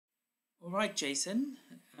All right, Jason,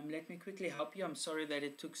 let me quickly help you. I'm sorry that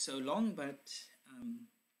it took so long, but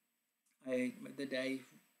the day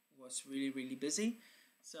was really busy.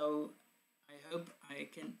 So I hope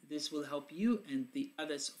this will help you and the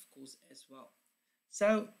others, of course, as well.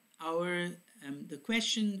 So the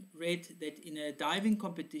question read that in a diving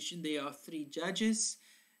competition, there are three judges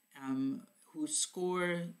who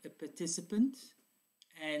score a participant,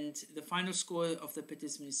 and the final score of the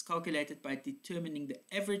participant is calculated by determining the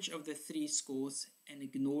average of the three scores and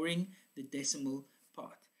ignoring the decimal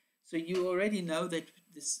part. So you already know that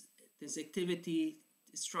this activity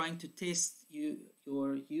is trying to test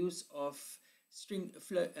your use of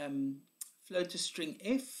float to string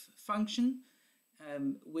f function,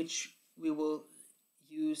 which we will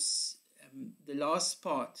use the last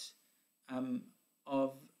part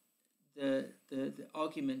of the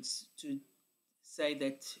arguments to say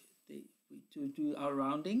that to do our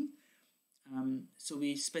rounding. So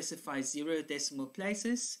we specify 0 decimal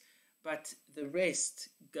places, but the rest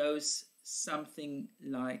goes something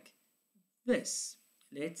like this.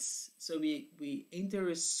 So we enter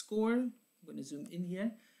a score. I'm going to zoom in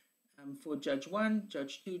here. For judge 1,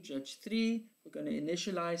 judge 2, judge 3, we're going to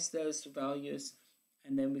initialize those values,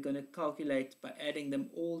 and then we're going to calculate by adding them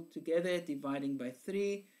all together, dividing by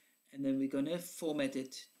 3, and then we're going to format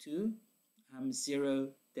it to 0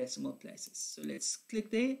 decimal places. So let's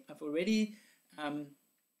click there. I've already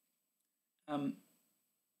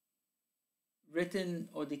written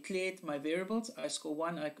or declared my variables. I score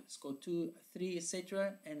 1, I score 2, 3,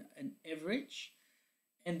 etc., and an average.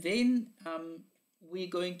 And then we're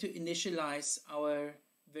going to initialize our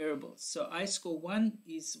variables. So I score 1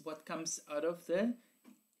 is what comes out of the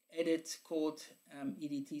edit called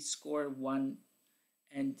edt score 1,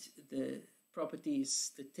 and the property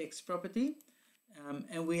is the text property.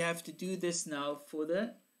 And we have to do this now for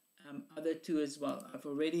the other two as well. I've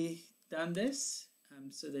already done this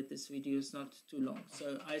so that this video is not too long.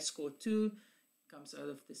 So I score 2 comes out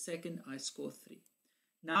of the second, I score 3.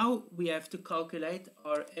 Now we have to calculate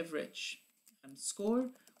our average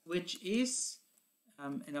score, which is,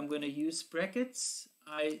 and I'm going to use brackets,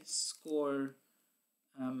 I score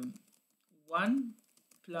 1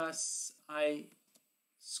 plus I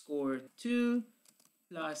score 2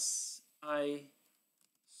 plus I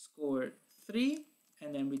score 3,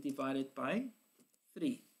 and then we divide it by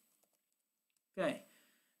 3. Okay,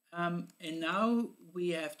 and now we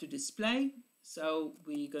have to display, so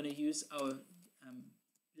we're going to use our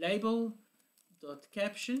label dot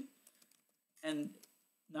caption, and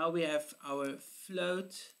now we have our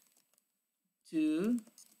float to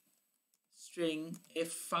string f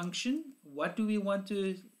function. What do we want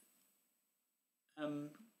to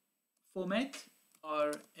format?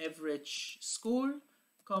 Our average score,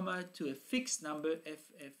 comma, to a fixed number,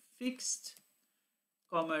 f fixed,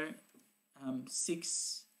 comma,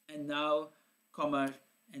 6, and now, comma,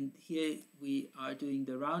 and here we are doing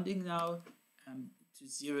the rounding now to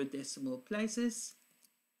 0 decimal places,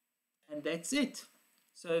 and that's it.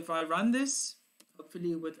 So if I run this,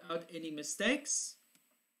 hopefully without any mistakes,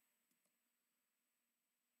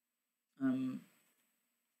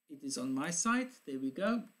 it is on my side. There we go.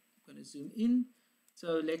 I'm going to zoom in.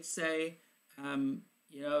 So let's say,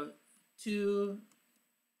 2,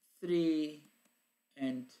 3,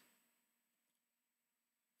 and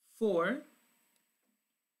 4.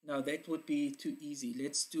 Now that would be too easy.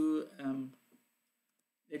 Let's do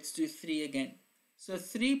 3 again. So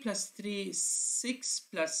 3 plus 3 is 6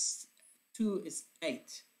 plus 2 is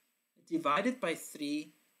 8. Divided by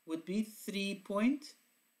 3 would be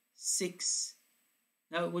 3.6.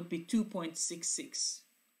 Now it would be 2.66.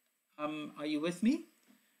 Are you with me?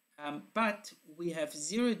 But we have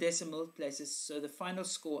 0 decimal places, so the final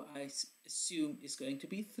score I assume is going to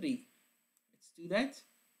be 3. Let's do that,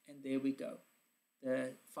 and there we go.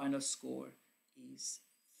 The final score is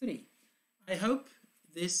 3. I hope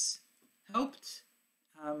this helped.